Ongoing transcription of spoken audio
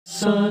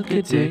suck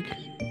a dick.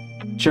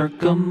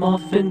 Jerk him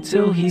off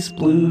until he's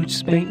blue.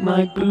 Spank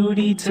my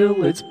booty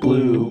till it's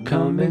blue.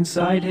 Come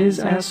inside his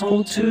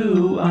asshole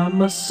too.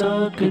 I'ma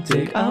suck a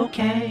dick,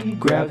 okay.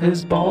 Grab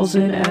his balls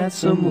and add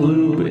some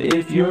lube.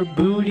 If your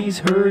booty's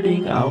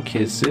hurting, I'll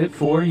kiss it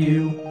for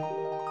you.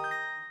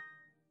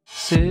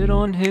 Sit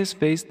on his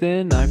face,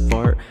 then I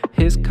fart.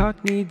 His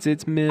cock needs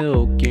its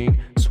milking.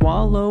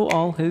 Swallow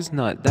all his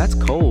nut, that's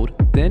cold.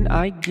 Then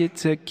I get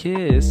to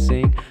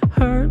kissing.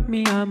 Hurt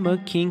me, I'm a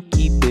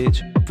kinky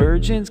bitch.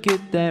 Virgins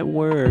get that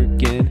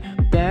workin'.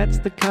 That's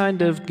the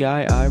kind of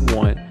guy I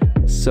want.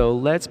 So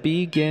let's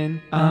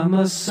begin.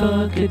 I'ma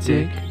suck a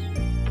dick.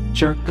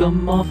 Jerk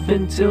him off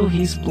until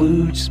he's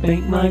blue.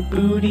 Spank my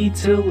booty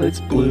till it's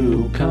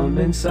blue. Come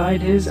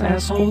inside his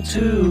asshole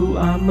too.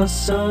 I'ma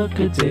suck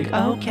a dick,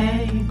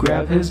 okay.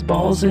 Grab his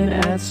balls and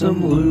add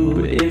some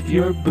lube. If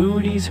your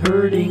booty's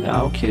hurting,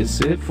 I'll kiss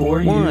it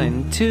for you.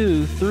 1,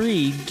 2,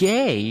 3,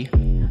 gay.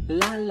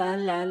 La la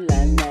la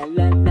la la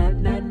la la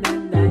la la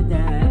la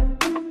la.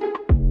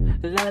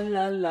 La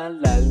la la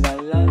la la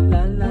la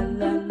la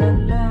la la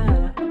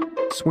la.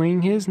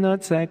 Swing his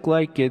nutsack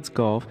like it's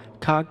golf.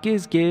 Cock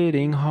is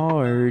getting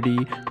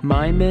hardy.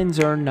 My men's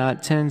are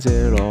not 10s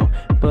at all,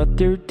 but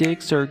their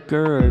dicks are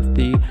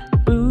girthy.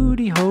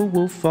 Booty hole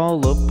will fall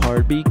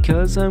apart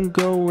because I'm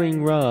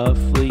going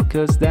roughly,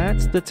 cause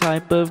that's the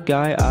type of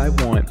guy I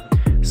want.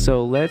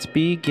 So let's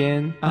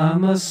begin.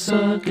 I'ma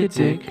suck a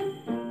dick.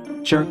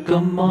 Jerk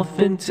him off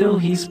until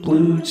he's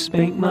blue.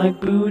 Spank my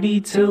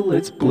booty till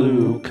it's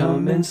blue.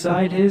 Come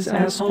inside his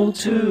asshole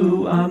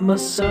too. I'ma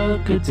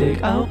suck a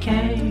dick,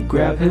 okay.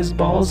 Grab his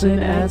balls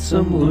and add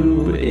some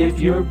lube. If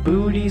your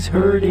booty's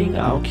hurting,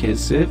 I'll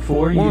kiss it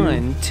for you.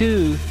 1,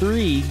 2,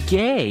 3,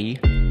 gay.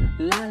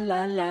 La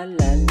la la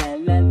la la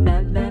la la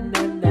la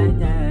la la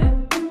la.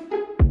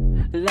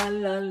 La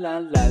la la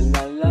la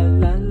la la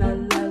la la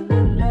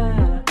la la.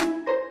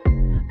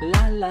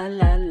 La la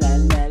la la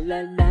la la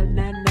la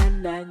la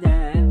la la.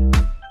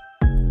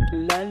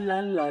 La la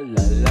la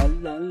la la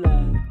la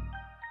la.